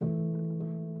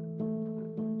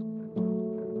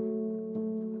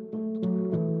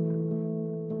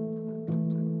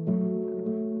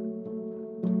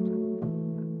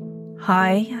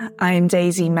Hi, I'm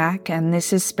Daisy Mack and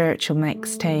this is Spiritual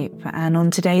Mixtape, and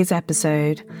on today's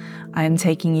episode I am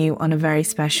taking you on a very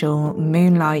special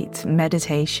Moonlight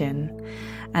Meditation,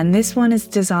 and this one is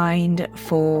designed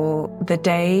for the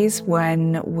days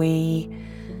when we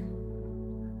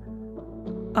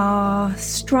are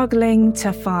struggling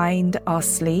to find our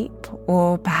sleep,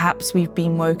 or perhaps we've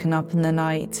been woken up in the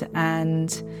night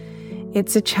and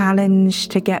it's a challenge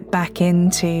to get back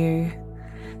into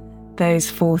those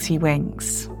 40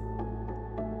 winks.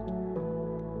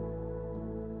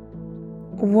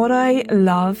 What I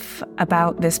love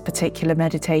about this particular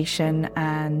meditation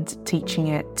and teaching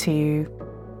it to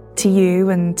you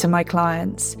and to my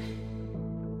clients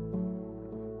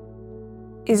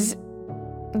is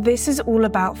this is all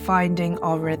about finding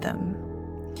our rhythm.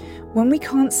 When we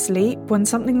can't sleep, when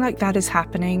something like that is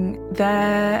happening,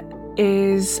 there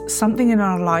is something in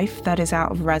our life that is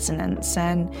out of resonance.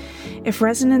 And if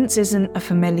resonance isn't a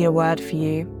familiar word for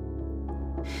you,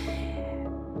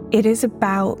 it is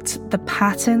about the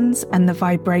patterns and the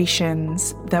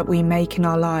vibrations that we make in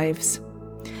our lives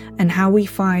and how we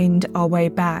find our way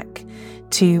back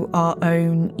to our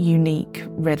own unique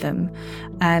rhythm.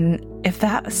 And if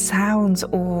that sounds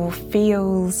or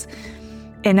feels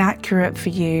inaccurate for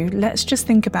you, let's just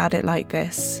think about it like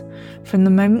this. From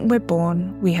the moment we're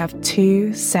born, we have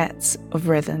two sets of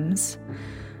rhythms: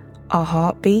 our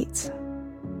heartbeat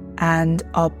and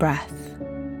our breath.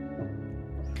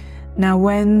 Now,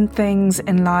 when things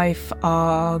in life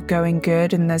are going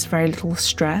good and there's very little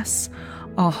stress,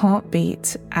 our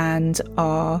heartbeat and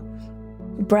our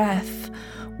breath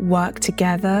work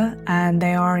together and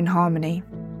they are in harmony.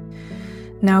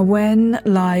 Now, when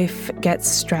life gets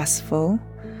stressful,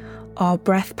 our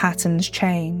breath patterns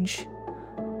change,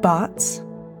 but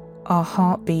our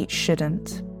heartbeat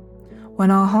shouldn't. When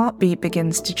our heartbeat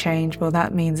begins to change, well,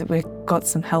 that means that we've got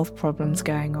some health problems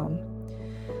going on.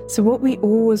 So what we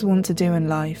always want to do in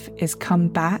life is come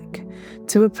back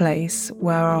to a place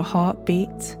where our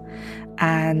heartbeat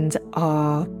and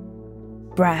our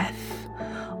breath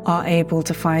are able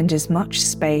to find as much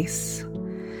space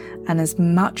and as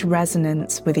much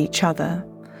resonance with each other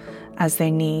as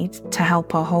they need to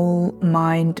help our whole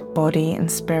mind, body and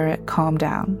spirit calm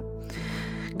down,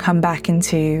 come back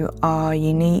into our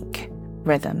unique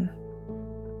rhythm.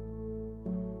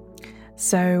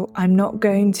 So I'm not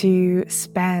going to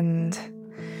spend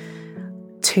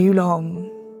too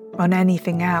long on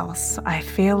anything else. I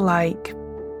feel like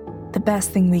the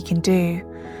best thing we can do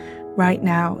right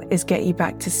now is get you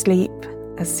back to sleep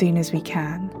as soon as we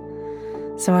can.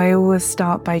 So I always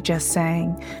start by just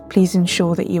saying, please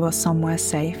ensure that you are somewhere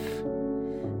safe,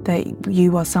 that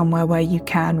you are somewhere where you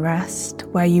can rest,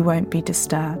 where you won't be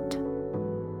disturbed.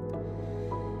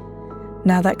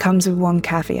 Now that comes with one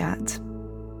caveat.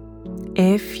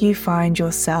 If you find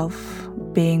yourself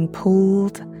being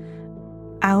pulled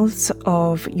out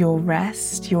of your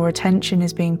rest, your attention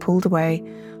is being pulled away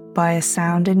by a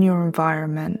sound in your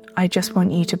environment, I just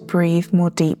want you to breathe more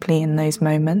deeply in those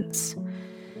moments.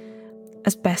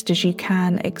 As best as you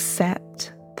can,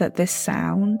 accept that this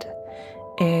sound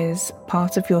is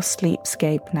part of your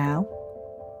sleepscape now.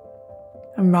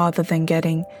 And rather than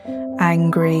getting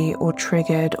angry or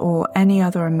triggered or any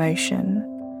other emotion,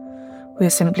 we're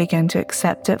simply going to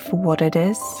accept it for what it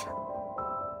is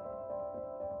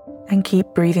and keep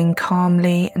breathing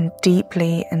calmly and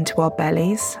deeply into our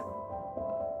bellies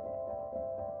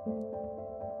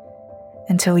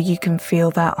until you can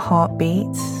feel that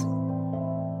heartbeat,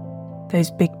 those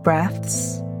big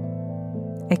breaths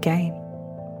again.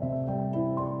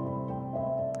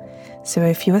 So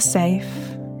if you are safe,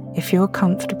 if you are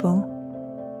comfortable,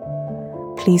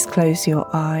 please close your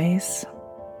eyes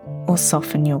or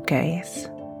soften your gaze.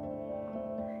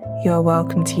 You are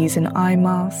welcome to use an eye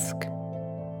mask.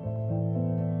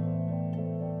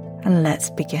 And let's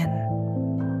begin.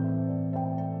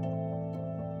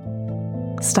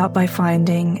 Start by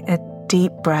finding a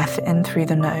deep breath in through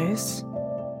the nose.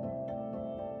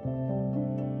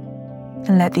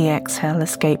 And let the exhale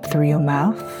escape through your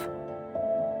mouth.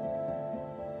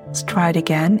 Let's try it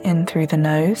again, in through the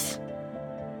nose.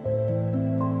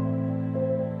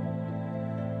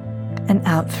 And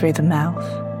out through the mouth.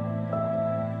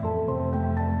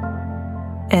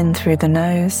 In through the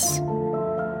nose.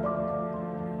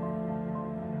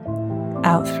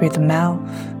 Out through the mouth.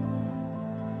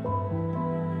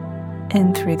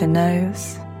 In through the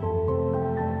nose.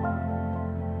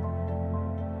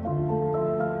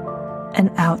 And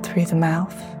out through the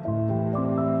mouth.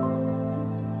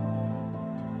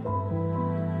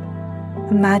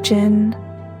 Imagine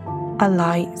a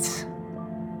light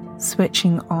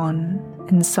switching on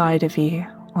inside of you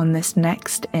on this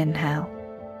next inhale.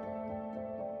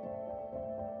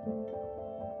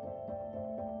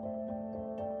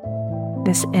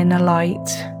 This inner light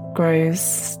grows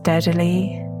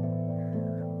steadily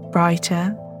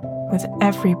brighter with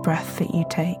every breath that you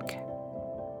take.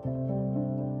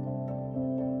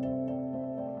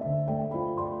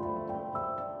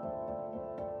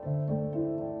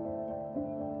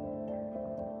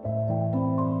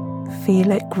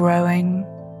 Feel it growing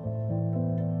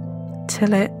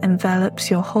till it envelops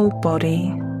your whole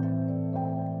body.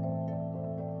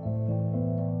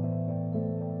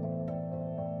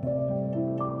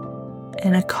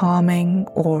 In a calming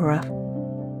aura.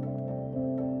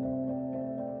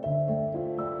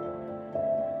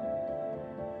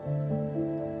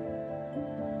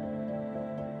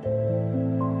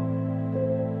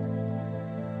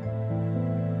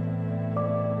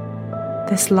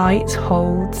 This light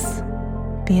holds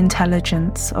the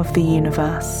intelligence of the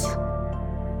universe,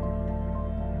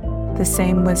 the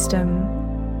same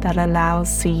wisdom that allows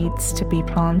seeds to be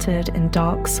planted in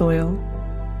dark soil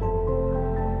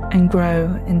and grow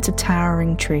into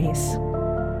towering trees.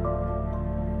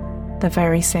 The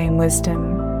very same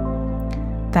wisdom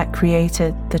that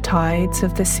created the tides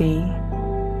of the sea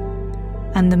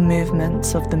and the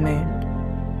movements of the moon.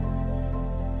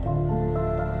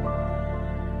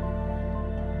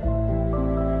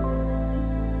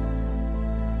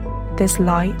 This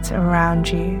light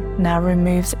around you now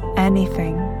removes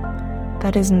anything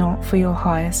that is not for your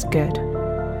highest good.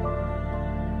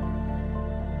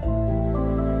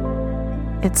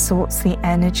 It sorts the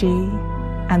energy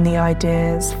and the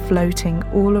ideas floating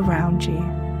all around you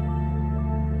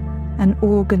and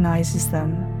organizes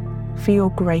them for your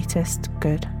greatest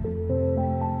good.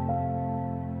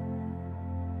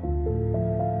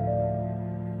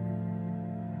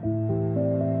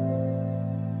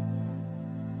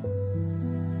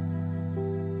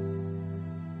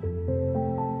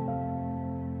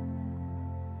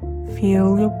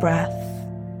 Feel your breath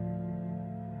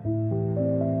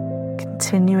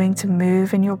continuing to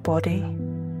move in your body.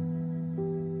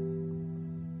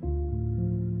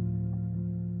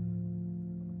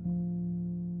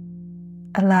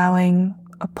 Allowing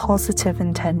a positive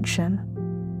intention.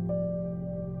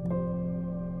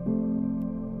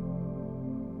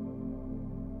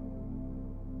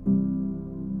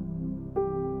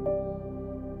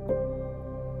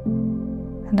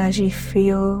 And as you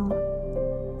feel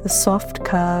the soft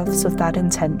curves of that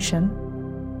intention,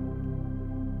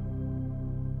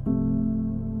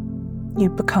 you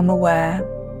become aware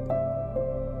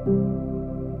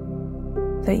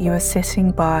that you are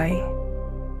sitting by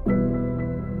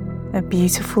a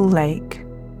beautiful lake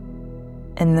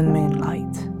in the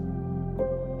moonlight.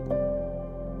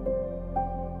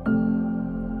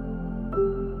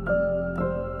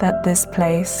 That this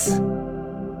place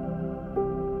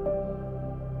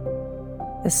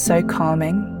is so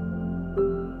calming,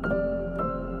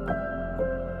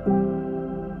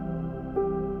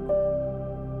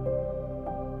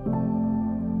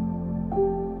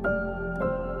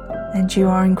 and you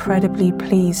are incredibly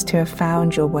pleased to have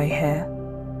found your way here.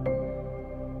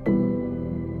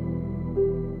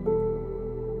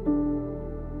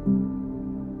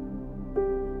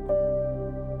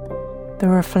 The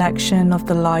reflection of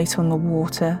the light on the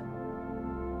water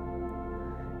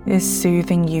is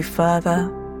soothing you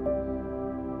further.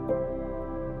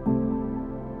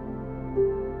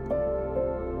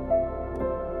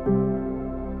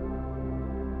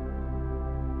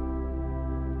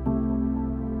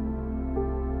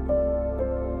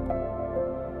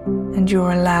 And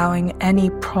you're allowing any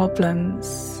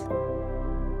problems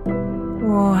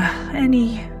or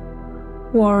any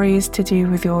worries to do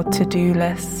with your to-do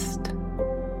list,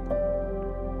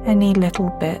 any little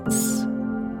bits,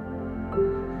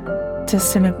 to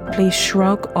simply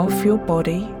shrug off your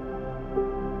body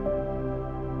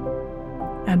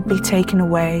and be taken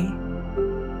away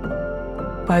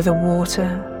by the water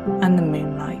and the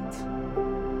moonlight.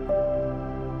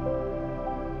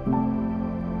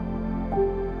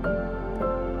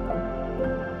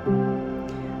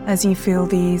 As you feel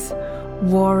these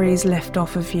worries lift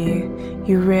off of you,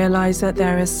 you realize that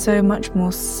there is so much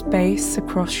more space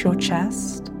across your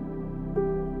chest,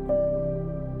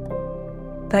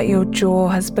 that your jaw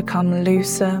has become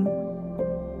looser,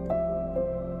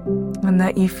 and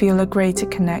that you feel a greater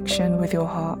connection with your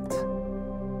heart.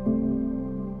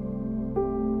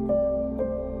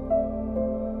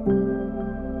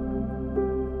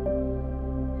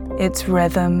 Its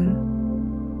rhythm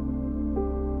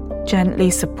gently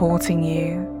supporting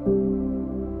you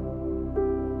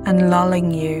and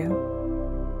lulling you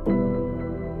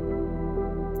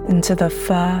into the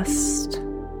first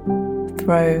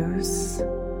throes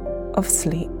of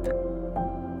sleep.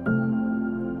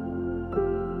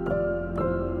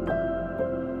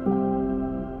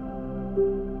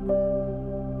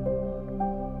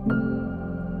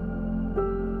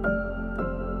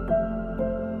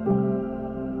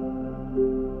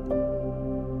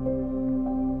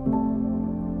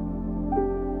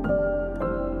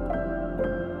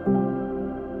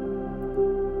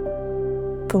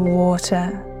 The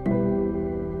water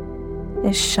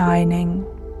is shining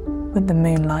with the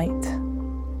moonlight.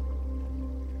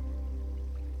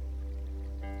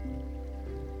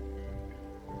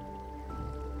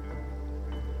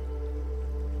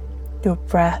 Your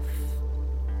breath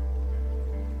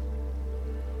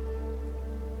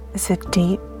is a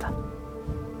deep,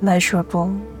 pleasurable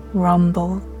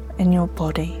rumble in your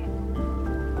body.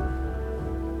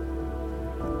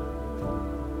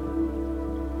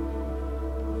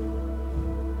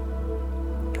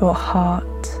 Your heart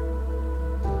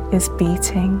is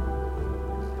beating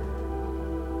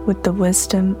with the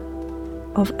wisdom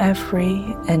of every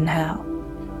inhale.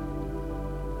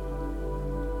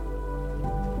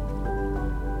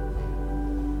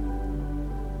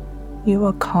 You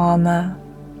are calmer,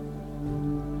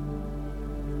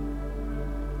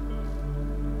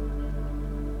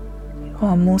 you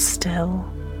are more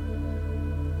still.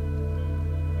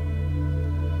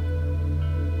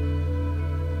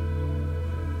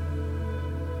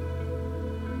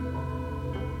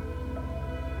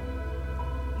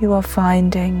 You are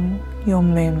finding your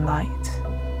moonlight.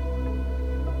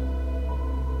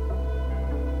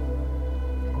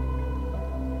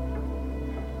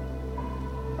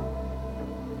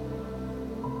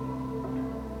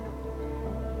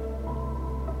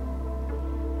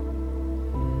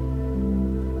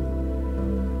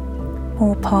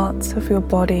 All parts of your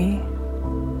body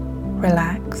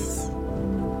relax.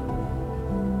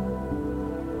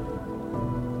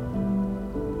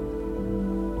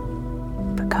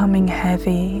 Becoming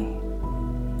heavy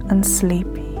and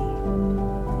sleepy.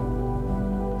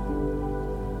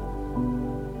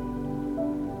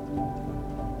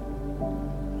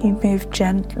 You move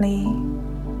gently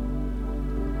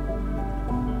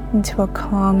into a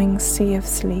calming sea of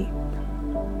sleep.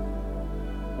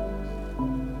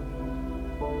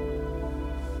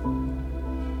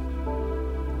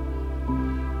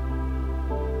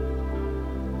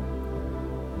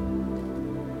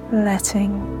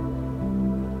 Letting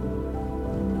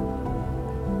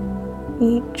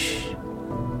each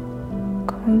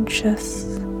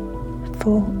conscious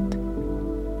thought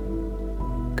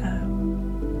go.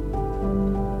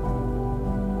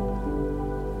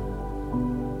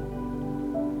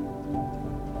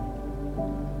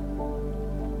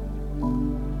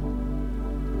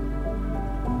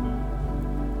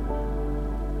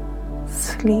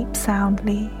 Sleep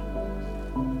soundly.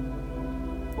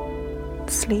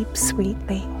 Sleep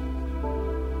sweetly.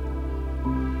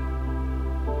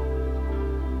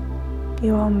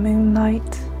 You are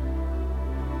moonlight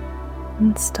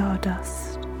and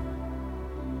stardust.